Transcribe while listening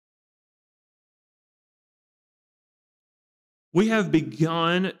We have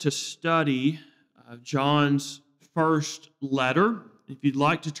begun to study John's first letter. If you'd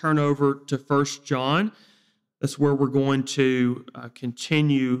like to turn over to 1 John, that's where we're going to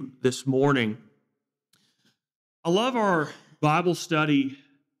continue this morning. I love our Bible study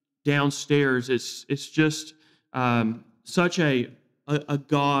downstairs. It's just such a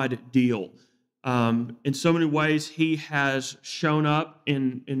God deal. In so many ways, He has shown up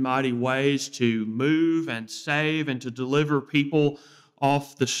in mighty ways to move and save and to deliver people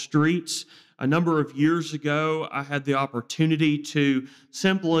off the streets. A number of years ago, I had the opportunity to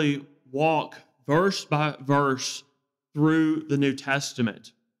simply walk verse by verse through the New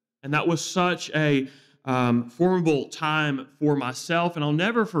Testament. And that was such a formidable time for myself. And I'll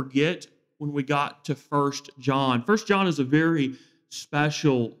never forget when we got to 1 John. 1 John is a very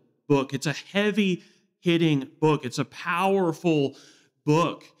special book. It's a heavy-hitting book. It's a powerful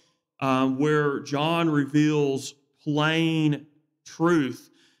book where John reveals plain truth.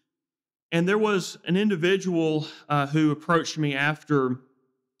 And there was an individual who approached me after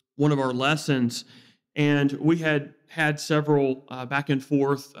one of our lessons, and we had several back and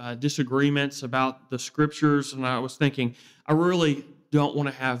forth disagreements about the scriptures, and I was thinking, I really don't want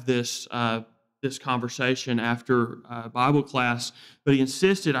to have this conversation after Bible class, but he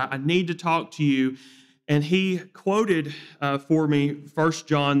insisted, I need to talk to you. And he quoted for me 1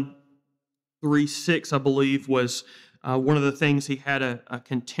 John 3:6, I believe, was one of the things he had a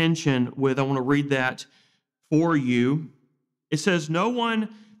contention with. I want to read that for you. It says, "No one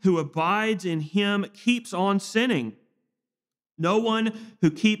who abides in him keeps on sinning. No one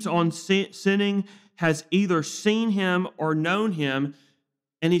who keeps on sinning has either seen him or known him."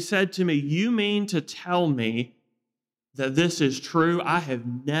 And he said to me, "You mean to tell me that this is true? I have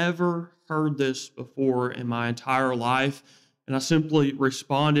never heard this before in my entire life." And I simply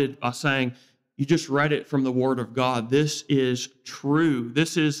responded by saying, "You just read it from the Word of God. This is true.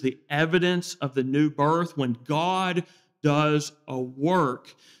 This is the evidence of the new birth. When God does a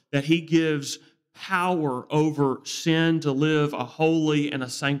work, that He gives power over sin to live a holy and a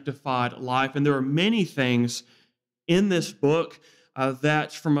sanctified life." And there are many things in this book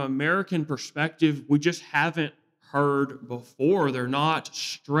that from an American perspective, we just haven't heard before. They're not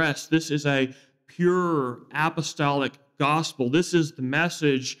stressed. This is a pure apostolic gospel. This is the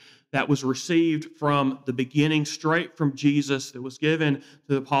message that was received from the beginning, straight from Jesus, that was given to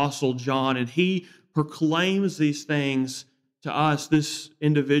the Apostle John. And he proclaims these things to us. This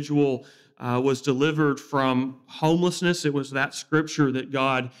individual was delivered from homelessness. It was that scripture that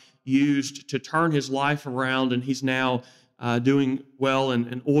God used to turn his life around, and he's now doing well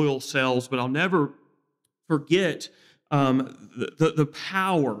in oil sales. But I'll never forget the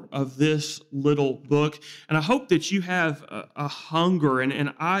power of this little book. And I hope that you have a hunger,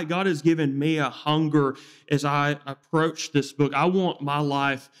 and God has given me a hunger as I approach this book. I want my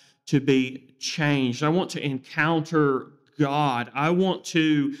life to be changed. I want to encounter God. I want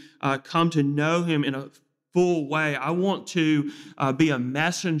to come to know Him in a full way. I want to be a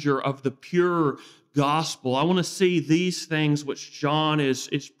messenger of the pure gospel. I want to see these things which John is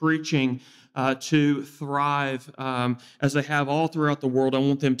preaching to thrive as they have all throughout the world. I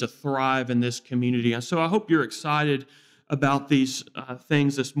want them to thrive in this community. And so I hope you're excited about these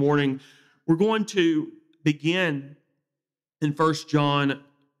things this morning. We're going to begin in 1 John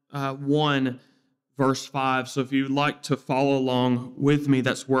 1, verse 5. So if you'd like to follow along with me,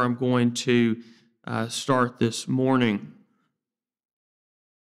 that's where I'm going to start this morning.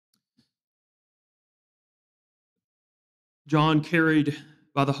 John, carried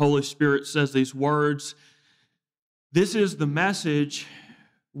by the Holy Spirit, says these words, "This is the message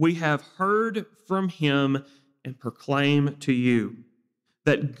we have heard from Him and proclaim to you,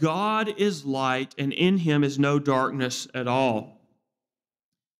 that God is light and in Him is no darkness at all.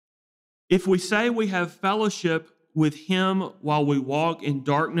 If we say we have fellowship with Him while we walk in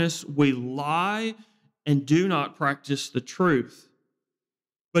darkness, we lie and do not practice the truth.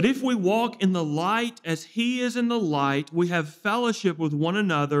 But if we walk in the light as He is in the light, we have fellowship with one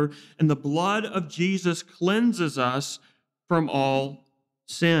another, and the blood of Jesus cleanses us from all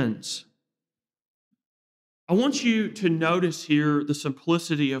sins." I want you to notice here the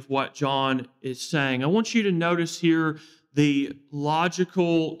simplicity of what John is saying. I want you to notice here the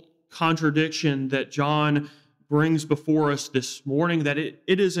logical contradiction that John brings before us this morning, that it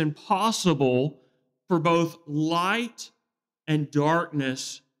is impossible for both light and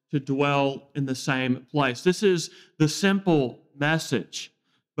darkness to dwell in the same place. This is the simple message,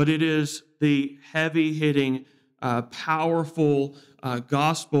 but it is the heavy-hitting, powerful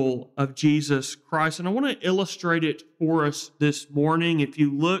gospel of Jesus Christ. And I want to illustrate it for us this morning. If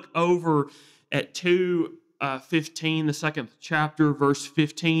you look over at two 15, the second chapter, verse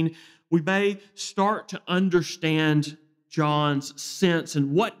 15, we may start to understand John's sense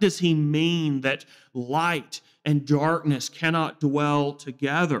and what does he mean that light and darkness cannot dwell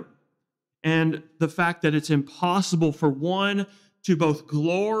together, and the fact that it's impossible for one to both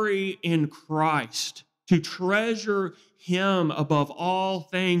glory in Christ, to treasure him above all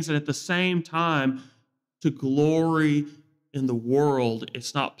things, and at the same time to glory in the world.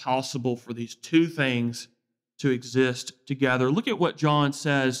 It's not possible for these two things to exist together. Look at what John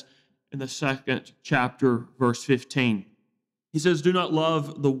says in the second chapter, verse 15. He says, "Do not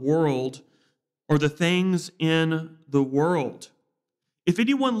love the world or the things in the world. If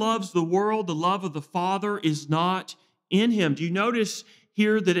anyone loves the world, the love of the Father is not in him." Do you notice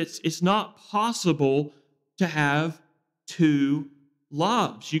here that it's not possible to have two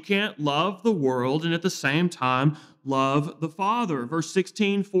loves? You can't love the world and at the same time love the Father. Verse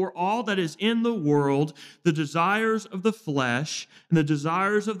 16, "For all that is in the world, the desires of the flesh and the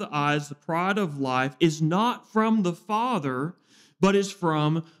desires of the eyes, the pride of life, is not from the Father, but is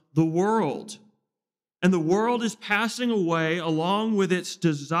from the world. And the world is passing away along with its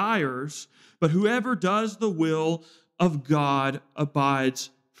desires, but whoever does the will of God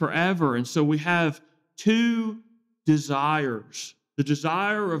abides forever." And so we have two desires, the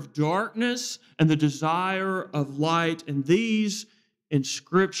desire of darkness and the desire of light. And these in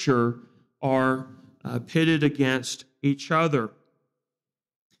Scripture are pitted against each other.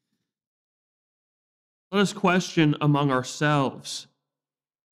 Let us question among ourselves,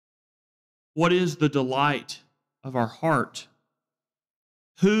 what is the delight of our heart?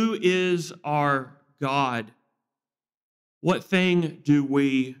 Who is our God? What thing do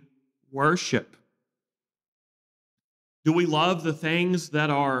we worship? Do we love the things that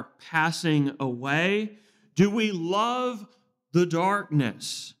are passing away? Do we love the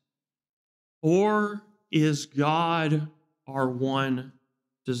darkness? Or is God our one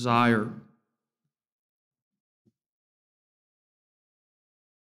desire?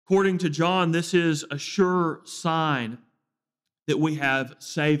 According to John, this is a sure sign that we have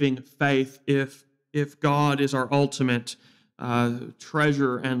saving faith if God is our ultimate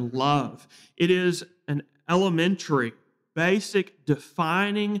treasure and love. It is an elementary, basic,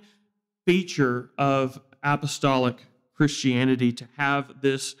 defining feature of apostolic Christianity to have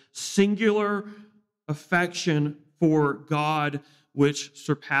this singular affection for God which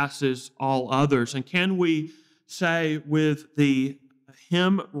surpasses all others. And can we say with the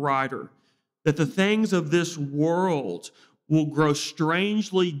hymn writer that the things of this world will grow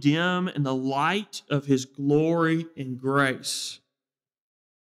strangely dim in the light of his glory and grace?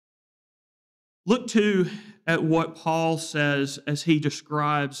 Look too at what Paul says as he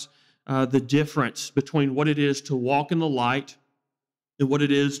describes the difference between what it is to walk in the light and what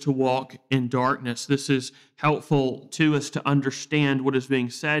it is to walk in darkness. This is helpful to us to understand what is being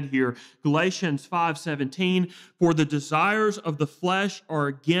said here. Galatians 5:17, "For the desires of the flesh are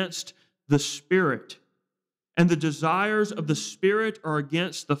against the Spirit, and the desires of the Spirit are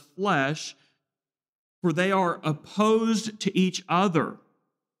against the flesh, for they are opposed to each other,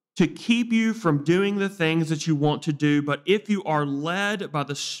 to keep you from doing the things that you want to do. But if you are led by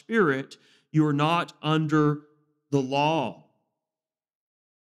the Spirit, you are not under the law."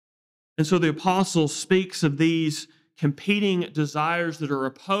 And so the apostle speaks of these competing desires that are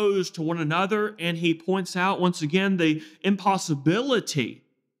opposed to one another, and he points out once again the impossibility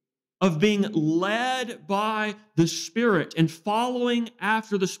of being led by the Spirit and following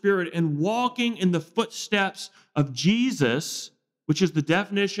after the Spirit and walking in the footsteps of Jesus, which is the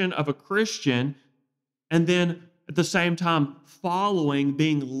definition of a Christian, and then at the same time following,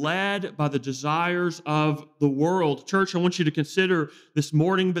 being led by the desires of the world. Church, I want you to consider this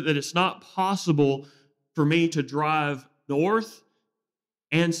morning that it's not possible for me to drive north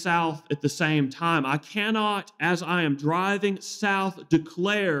and south at the same time. I cannot, as I am driving south,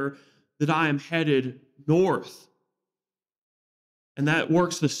 declare that I am headed north. And that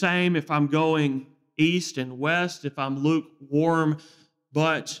works the same if I'm going east and west, if I'm lukewarm.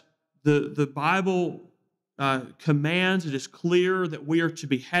 But the Bible commands, it is clear that we are to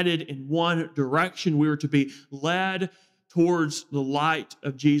be headed in one direction. We are to be led towards the light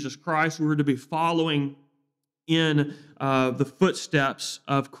of Jesus Christ. We are to be following in the footsteps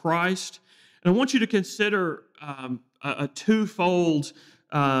of Christ. And I want you to consider a twofold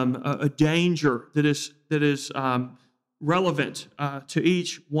a danger that is relevant to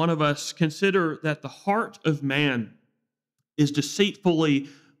each one of us. Consider that the heart of man is deceitfully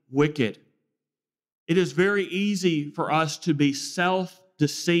wicked. It is very easy for us to be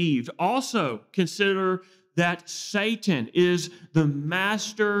self-deceived. Also, consider that Satan is the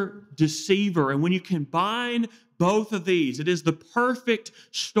master deceiver. And when you combine both of these, it is the perfect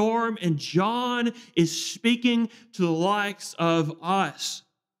storm. And John is speaking to the likes of us,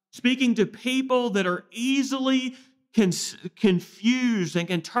 speaking to people that are easily confused and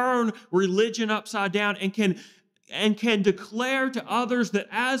can turn religion upside down and can declare to others that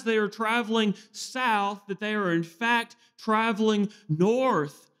as they are traveling south, that they are in fact traveling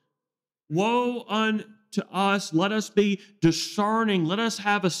north. Woe unto us. Let us be discerning. Let us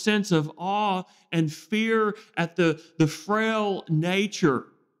have a sense of awe and fear at the frail nature,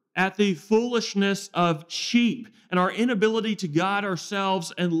 at the foolishness of sheep and our inability to guide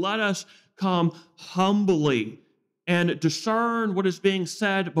ourselves, and let us come humbly and discern what is being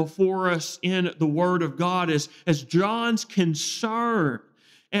said before us in the Word of God as John's concern.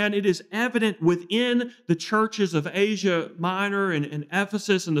 And it is evident within the churches of Asia Minor and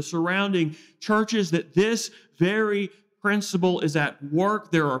Ephesus and the surrounding churches that this very principle is at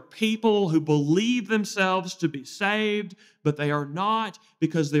work. There are people who believe themselves to be saved, but they are not,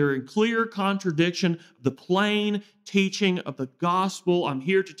 because they're in clear contradiction of the plain teaching of the gospel. I'm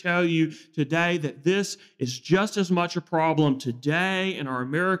here to tell you today that this is just as much a problem today in our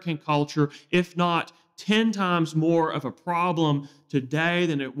American culture, if not 10 times more of a problem today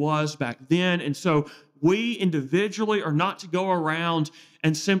than it was back then. And so we individually are not to go around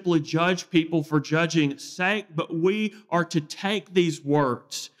and simply judge people for judging's sake, but we are to take these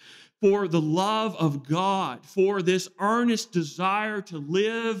words for the love of God, for this earnest desire to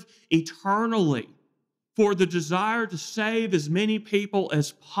live eternally, for the desire to save as many people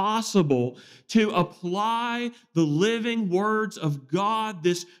as possible, to apply the living words of God,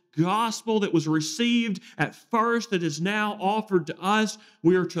 this gospel that was received at first, that is now offered to us.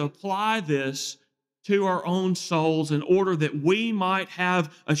 We are to apply this to our own souls in order that we might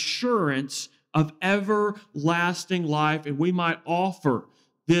have assurance of everlasting life, and we might offer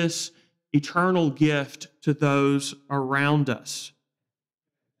this eternal gift to those around us.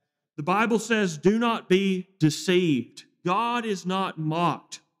 The Bible says, do not be deceived. God is not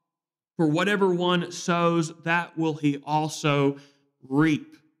mocked. For whatever one sows, that will he also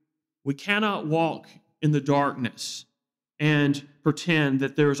reap. We cannot walk in the darkness and pretend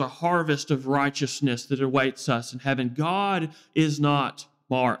that there's a harvest of righteousness that awaits us in heaven. God is not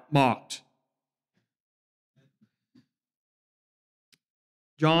mocked.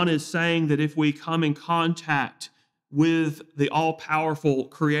 John is saying that if we come in contact with the all-powerful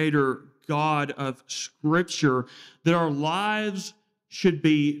Creator God of Scripture, that our lives should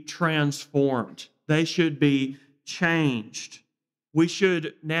be transformed. They should be changed. We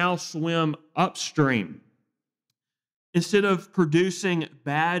should now swim upstream. Instead of producing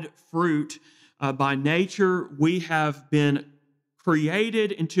bad fruit by nature, we have been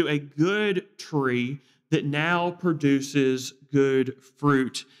created into a good tree that now produces good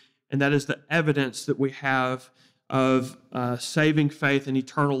fruit. And that is the evidence that we have of saving faith and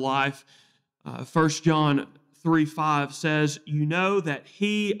eternal life. 1 John 3:5 says, you know that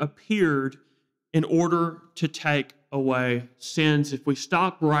he appeared in order to take away sins. If we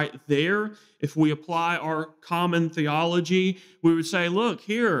stop right there, if we apply our common theology, we would say, look,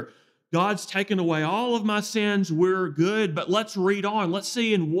 here, God's taken away all of my sins. We're good, but let's read on. Let's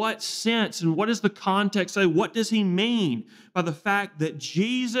see in what sense and what does the context say? What does he mean by the fact that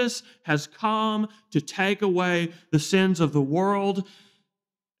Jesus has come to take away the sins of the world?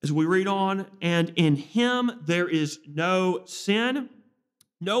 As we read on, and in him there is no sin.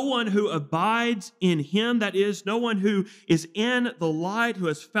 No one who abides in him, that is, no one who is in the light, who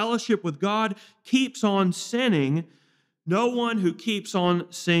has fellowship with God, keeps on sinning. No one who keeps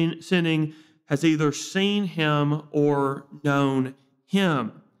on sinning has either seen him or known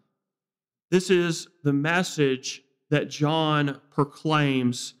him. This is the message that John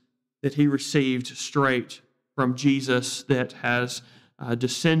proclaims that he received straight from Jesus, that has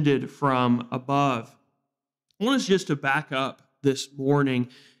descended from above. I want us just to back up this morning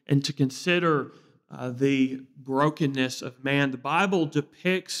and to consider the brokenness of man. The Bible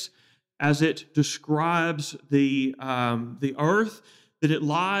depicts, as it describes the earth, that it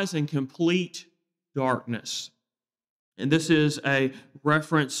lies in complete darkness. And this is a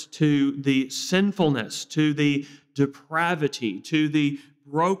reference to the sinfulness, to the depravity, to the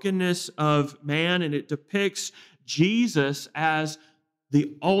brokenness of man, and it depicts Jesus as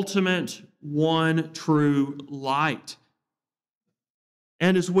the ultimate one true light.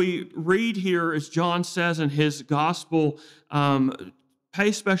 And as we read here, as John says in his gospel,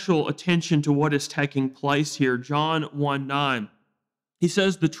 pay special attention to what is taking place here. John 1:9. He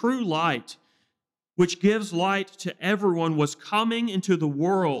says, the true light, which gives light to everyone, was coming into the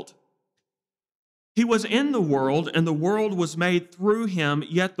world. He was in the world, and the world was made through him,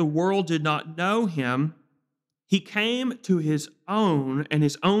 yet the world did not know him. He came to his own, and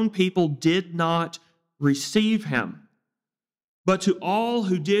his own people did not receive him. But to all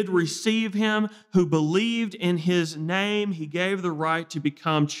who did receive him, who believed in his name, he gave the right to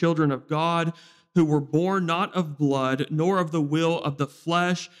become children of God, who were born not of blood, nor of the will of the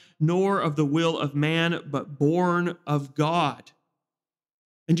flesh, nor of the will of man, but born of God.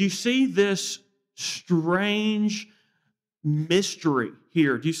 And do you see this strange mystery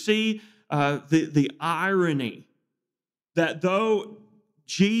here? Do you see the irony that though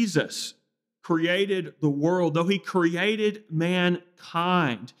Jesus created the world, though he created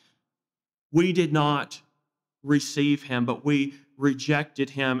mankind, we did not receive him, but we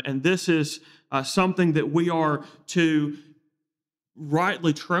rejected him. And this is something that we are to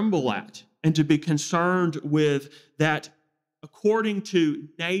rightly tremble at and to be concerned with, that according to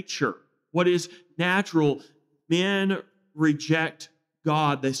nature, what is natural, men reject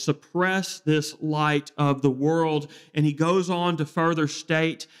God. They suppress this light of the world. And he goes on to further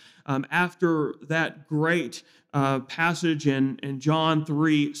state, after that great passage in John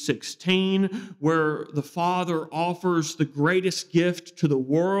 3:16, where the Father offers the greatest gift to the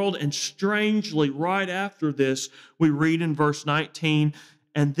world. And strangely, right after this, we read in verse 19,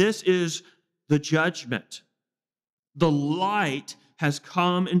 and this is the judgment. The light has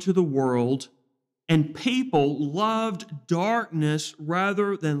come into the world, and people loved darkness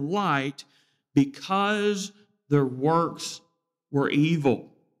rather than light because their works were evil.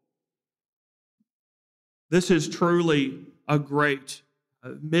 This is truly a great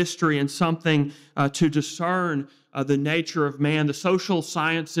mystery and something to discern the nature of man. The social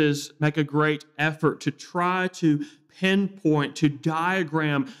sciences make a great effort to try to pinpoint, to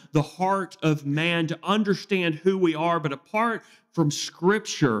diagram the heart of man, to understand who we are. But apart from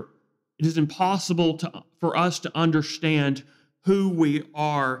Scripture, it is impossible for us to understand who we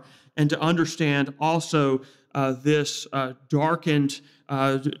are and to understand also this darkened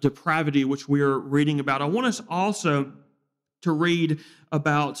depravity which we are reading about. I want us also to read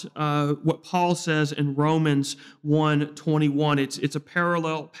about what Paul says in Romans 1:21. It's a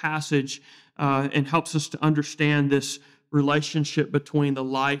parallel passage and helps us to understand this relationship between the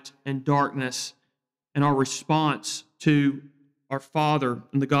light and darkness and our response to our Father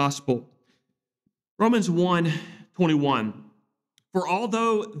in the gospel. Romans 1:21. For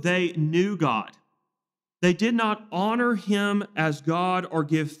although they knew God, they did not honor him as God or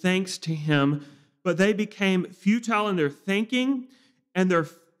give thanks to him, but they became futile in their thinking, and their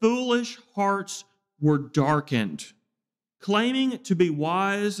foolish hearts were darkened. Claiming to be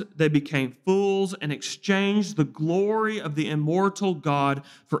wise, they became fools and exchanged the glory of the immortal God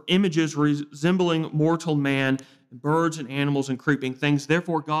for images resembling mortal man, birds and animals and creeping things.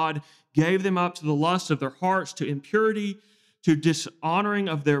 Therefore, God gave them up to the lust of their hearts, to impurity, to dishonoring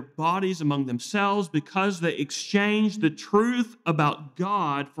of their bodies among themselves, because they exchanged the truth about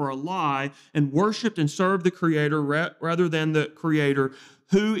God for a lie and worshiped and served the Creator rather than the Creator,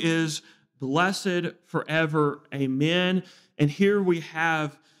 who is blessed forever. Amen. And here we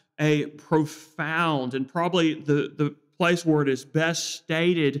have a profound, and probably the place where it is best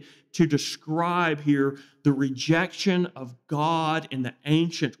stated to describe here the rejection of God in the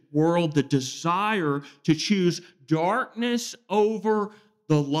ancient world, the desire to choose darkness over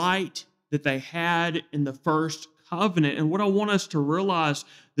the light that they had in the first covenant. And what I want us to realize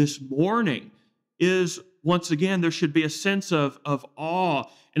this morning is, once again, there should be a sense of awe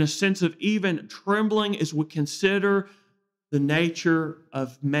and a sense of even trembling as we consider the nature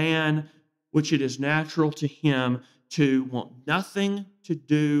of man, which it is natural to him to want nothing to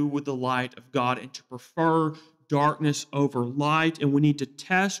do with the light of God and to prefer darkness over light. And we need to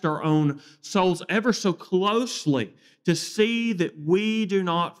test our own souls ever so closely to see that we do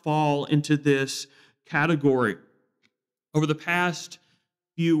not fall into this category. Over the past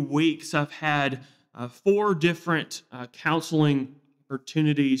few weeks, I've had 4 different counseling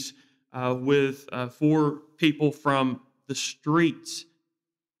opportunities with 4 people from the streets.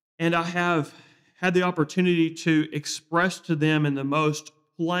 And I have had the opportunity to express to them in the most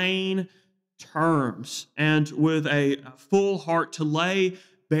plain terms and with a full heart to lay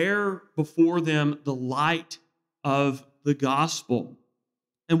bare before them the light of the gospel.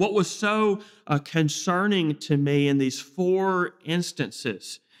 And what was so concerning to me in these 4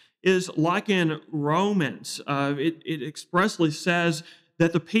 instances is, like in Romans, it expressly says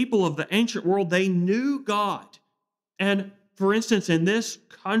that the people of the ancient world, they knew God. And for instance, in this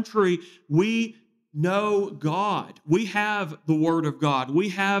country, we know God. We have the Word of God. We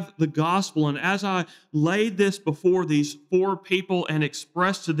have the gospel. And as I laid this before these four people and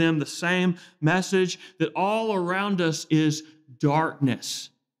expressed to them the same message, that all around us is darkness.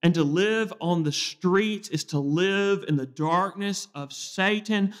 And to live on the streets is to live in the darkness of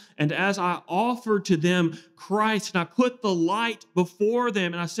Satan. And as I offered to them Christ, and I put the light before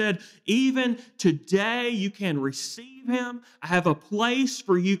them, and I said, even today you can receive him. I have a place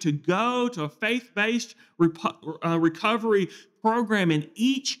for you to go to a faith-based recovery program. In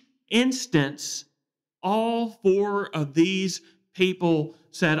each instance, all four of these people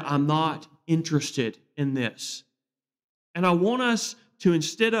said, I'm not interested in this. And I want us to,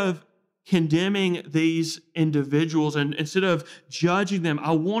 instead of condemning these individuals and instead of judging them,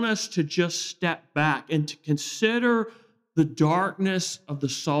 I want us to just step back and to consider the darkness of the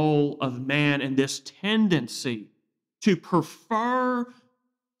soul of man and this tendency to prefer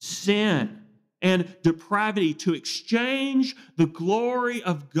sin and depravity, to exchange the glory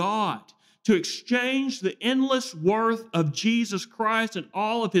of God, to exchange the endless worth of Jesus Christ and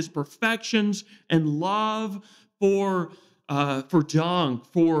all of his perfections and love for dung,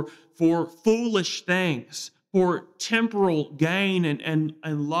 for foolish things, for temporal gain and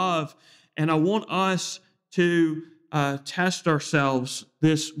love. And I want us to test ourselves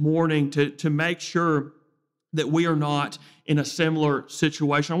this morning to make sure that we are not in a similar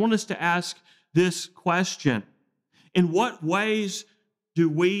situation. I want us to ask this question: in what ways do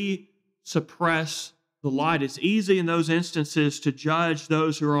we suppress the light? It's easy in those instances to judge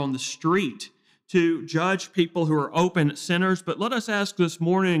those who are on the street, to judge people who are open sinners. But let us ask this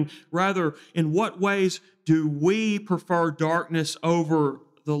morning, rather, in what ways do we prefer darkness over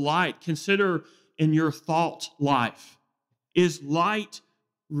the light? Consider in your thought life. Is light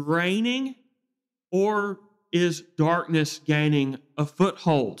reigning, or is darkness gaining a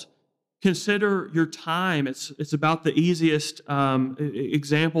foothold? Consider your time. It's about the easiest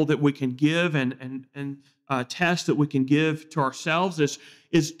example that we can give and test that we can give to ourselves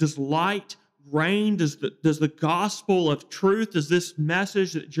does light reign? Does the gospel of truth, does this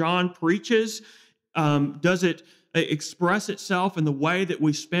message that John preaches, does it express itself in the way that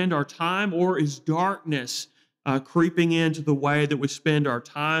we spend our time, or is darkness creeping into the way that we spend our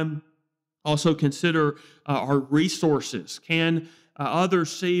time? Also consider our resources. Can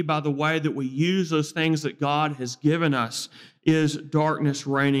others see by the way that we use those things that God has given us? Is darkness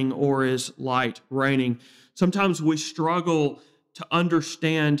reigning, or is light reigning? Sometimes we struggle to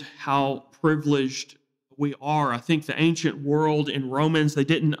understand how privileged we are. I think the ancient world in Romans, they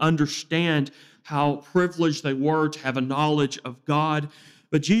didn't understand how privileged they were to have a knowledge of God.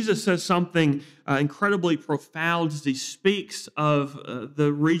 But Jesus says something incredibly profound as he speaks of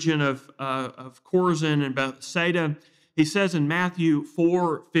the region of Chorazin and Bethsaida. He says in Matthew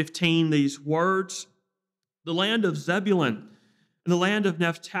 4:15 these words: the land of Zebulun and the land of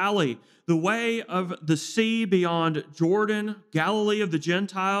Naphtali, the way of the sea beyond Jordan, Galilee of the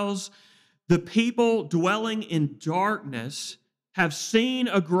Gentiles, the people dwelling in darkness have seen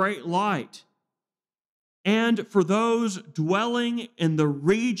a great light. And for those dwelling in the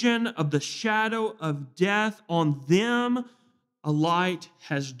region of the shadow of death, on them a light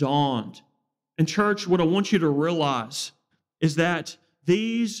has dawned. And church, what I want you to realize is that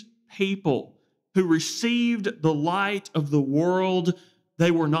these people who received the light of the world, they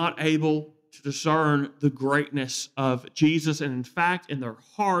were not able to discern the greatness of Jesus. And in fact, in their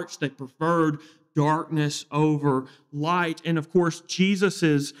hearts, they preferred darkness over light. And of course,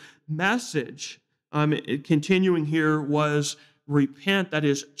 Jesus's message, continuing here, was repent. That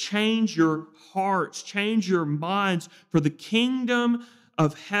is, change your hearts, change your minds, for the kingdom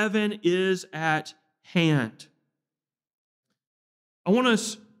of heaven is at hand. I want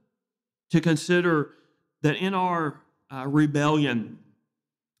us to consider that in our rebellion,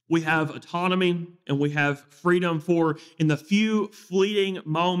 we have autonomy and we have freedom, for in the few fleeting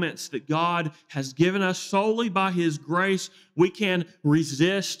moments that God has given us solely by his grace, we can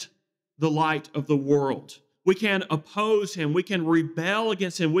resist the light of the world. We can oppose him. We can rebel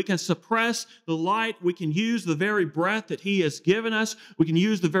against him. We can suppress the light. We can use the very breath that he has given us. We can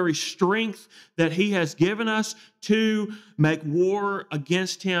use the very strength that he has given us to make war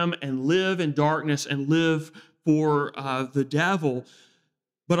against him and live in darkness and live for the devil.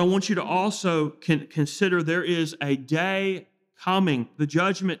 But I want you to also consider there is a day coming, the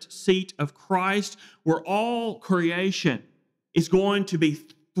judgment seat of Christ, where all creation is going to be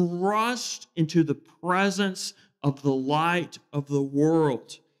thrust into the presence of the light of the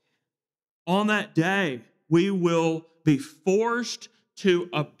world. On that day, we will be forced to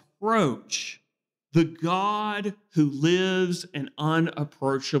approach the God who lives in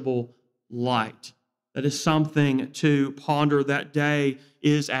unapproachable light. That is something to ponder. That day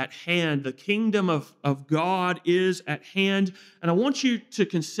is at hand. The kingdom of God is at hand. And I want you to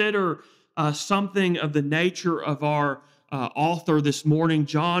consider something of the nature of our author this morning.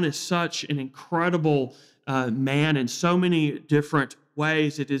 John is such an incredible man in so many different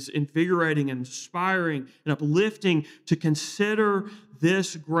ways. It is invigorating and inspiring and uplifting to consider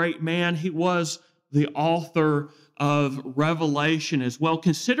this great man. He was the author of Revelation as well.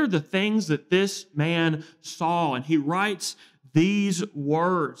 Consider the things that this man saw, and he writes these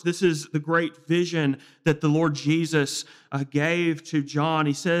words. This is the great vision that the Lord Jesus gave to John.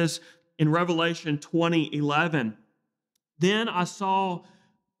 He says in Revelation 20:11, "Then I saw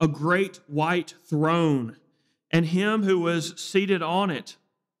a great white throne, and him who was seated on it.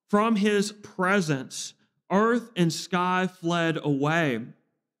 From his presence, earth and sky fled away,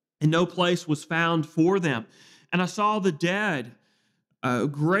 and no place was found for them. And I saw the dead,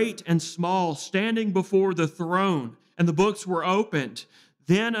 great and small, standing before the throne, and the books were opened.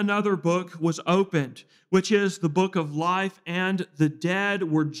 Then another book was opened, which is the book of life, and the dead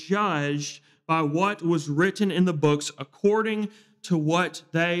were judged by what was written in the books according to what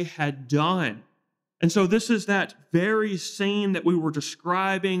they had done." And so this is that very scene that we were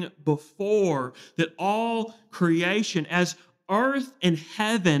describing before, that all creation, as earth and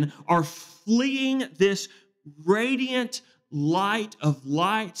heaven are fleeing this radiant light of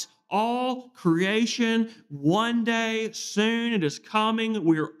lights, all creation, one day, soon it is coming,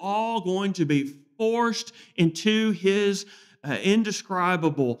 we are all going to be forced into his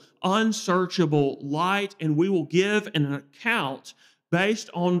indescribable, unsearchable light, and we will give an account based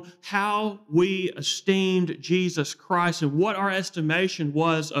on how we esteemed Jesus Christ and what our estimation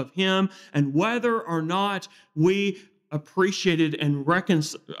was of him, and whether or not we appreciated and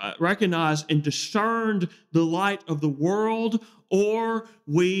recognized and discerned the light of the world, or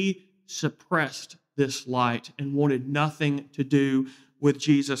we suppressed this light and wanted nothing to do with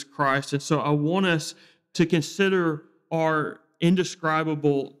Jesus Christ. And so I want us to consider our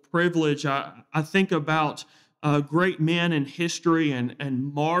indescribable privilege. I think about great men in history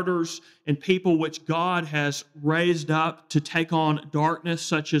and martyrs and people which God has raised up to take on darkness,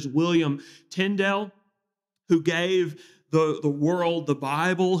 such as William Tyndale, who gave the world the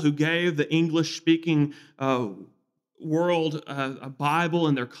Bible, who gave the English-speaking world a Bible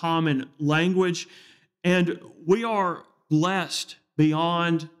in their common language. And we are blessed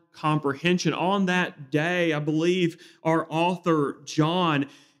beyond comprehension. On that day, I believe our author, John,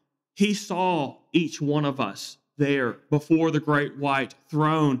 he saw each one of us there before the great white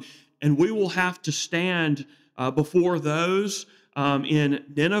throne. And we will have to stand before those in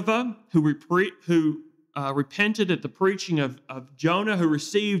Nineveh who repented at the preaching of Jonah, who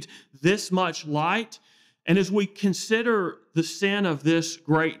received this much light. And as we consider the sin of this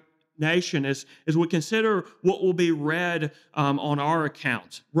great nation, as we consider what will be read on our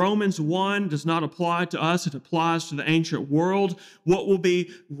account, Romans 1 does not apply to us, it applies to the ancient world. What will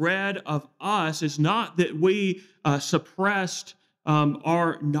be read of us is not that we suppressed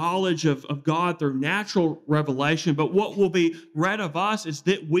our knowledge of God through natural revelation, but what will be read of us is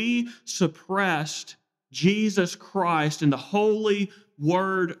that we suppressed Jesus Christ in the holy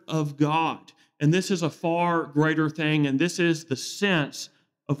Word of God. And this is a far greater thing, and this is the sense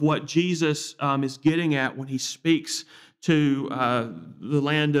of what Jesus is getting at when he speaks to the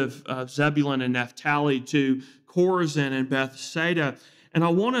land of Zebulun and Naphtali, to Chorazin and Bethsaida. And I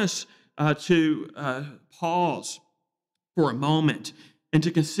want us to pause for a moment and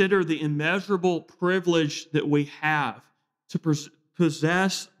to consider the immeasurable privilege that we have to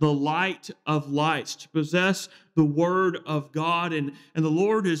possess the light of lights, to possess the Word of God. And the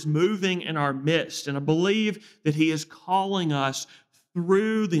Lord is moving in our midst. And I believe that he is calling us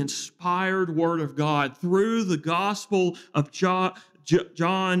through the inspired Word of God, through the Gospel of John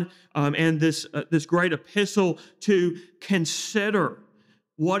and this great epistle, to consider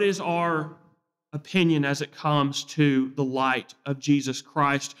what is our opinion as it comes to the light of Jesus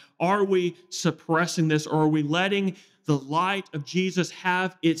Christ. Are we suppressing this, or are we letting the light of Jesus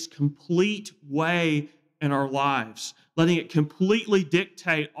have its complete way in our lives, letting it completely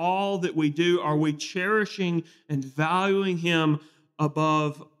dictate all that we do? Are we cherishing and valuing him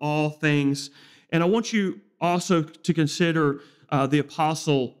above all things? And I want you also to consider the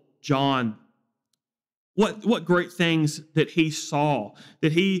Apostle John. What great things that he saw,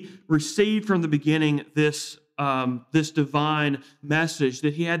 that he received from the beginning this this divine message,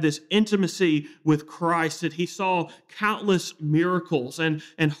 that he had this intimacy with Christ, that he saw countless miracles and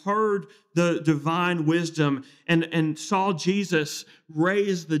heard the divine wisdom and saw Jesus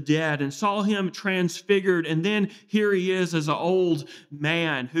raise the dead and saw him transfigured. And then here he is as an old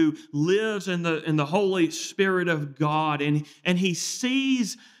man who lives in the Holy Spirit of God. And he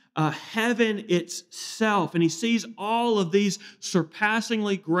sees heaven itself, and he sees all of these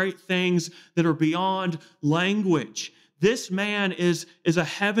surpassingly great things that are beyond language. This man is a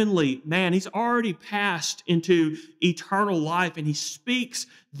heavenly man. He's already passed into eternal life, and he speaks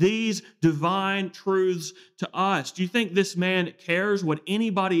these divine truths to us. Do you think this man cares what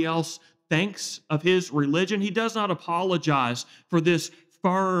anybody else thinks of his religion? He does not apologize for this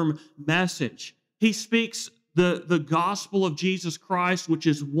firm message. He speaks the gospel of Jesus Christ, which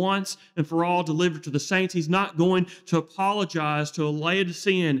is once and for all delivered to the saints. He's not going to apologize to a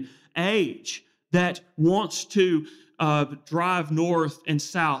Laodicean age that wants to drive north and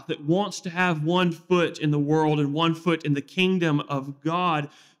south, that wants to have one foot in the world and one foot in the kingdom of God.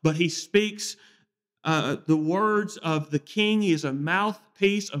 But he speaks the words of the King. He is a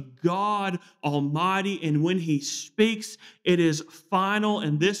mouthpiece of God Almighty, and when he speaks, it is final,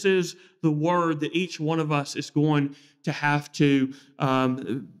 and this is the word that each one of us is going to have to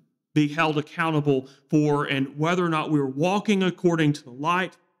be held accountable for, and whether or not we're walking according to the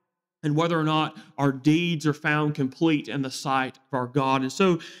light, and whether or not our deeds are found complete in the sight of our God. And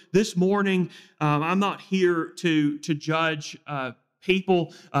so this morning, I'm not here to judge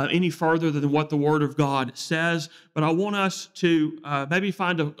people any further than what the Word of God says, but I want us to maybe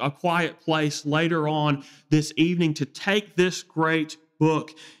find a quiet place later on this evening to take this great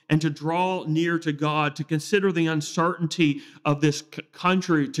book and to draw near to God, to consider the uncertainty of this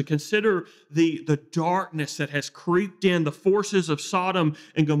country, to consider the darkness that has creeped in, the forces of Sodom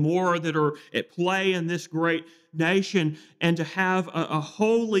and Gomorrah that are at play in this great nation, and to have a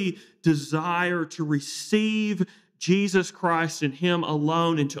holy desire to receive Jesus Christ and him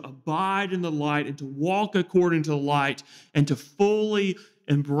alone, and to abide in the light, and to walk according to the light, and to fully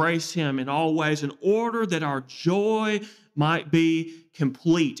embrace him in all ways, in order that our joy might be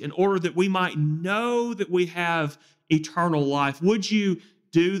complete, in order that we might know that we have eternal life. Would you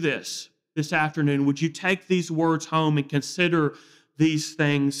do this afternoon? Would you take these words home and consider these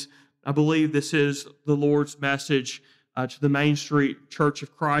things? I believe this is the Lord's message to the Mainstreet-Church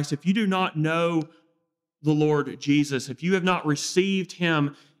of Christ. If you do not know the Lord Jesus, if you have not received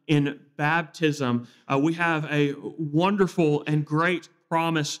him in baptism, we have a wonderful and great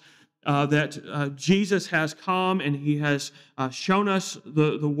promise that Jesus has come and he has shown us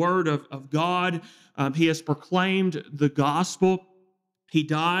the word of God. He has proclaimed the gospel. He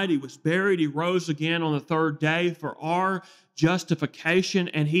died, he was buried, he rose again on the third day for our justification,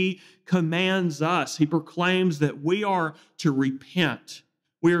 and he commands us, he proclaims that we are to repent.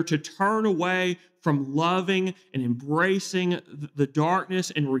 We are to turn away from loving and embracing the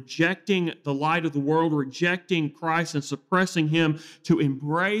darkness and rejecting the light of the world, rejecting Christ and suppressing him, to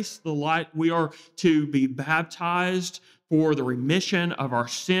embrace the light. We are to be baptized for the remission of our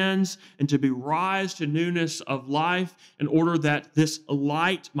sins and to be raised to newness of life, in order that this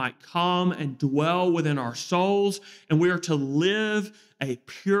light might come and dwell within our souls. And we are to live a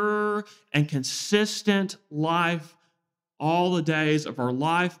pure and consistent life all the days of our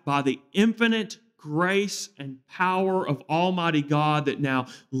life by the infinite grace and power of Almighty God that now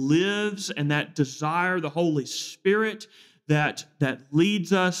lives, and that desire, the Holy Spirit that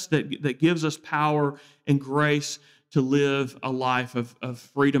leads us, that gives us power and grace to live a life of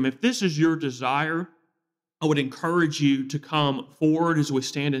freedom. If this is your desire, I would encourage you to come forward as we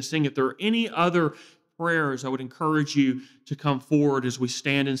stand and sing. If there are any other prayers, I would encourage you to come forward as we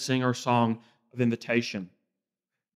stand and sing our song of invitation.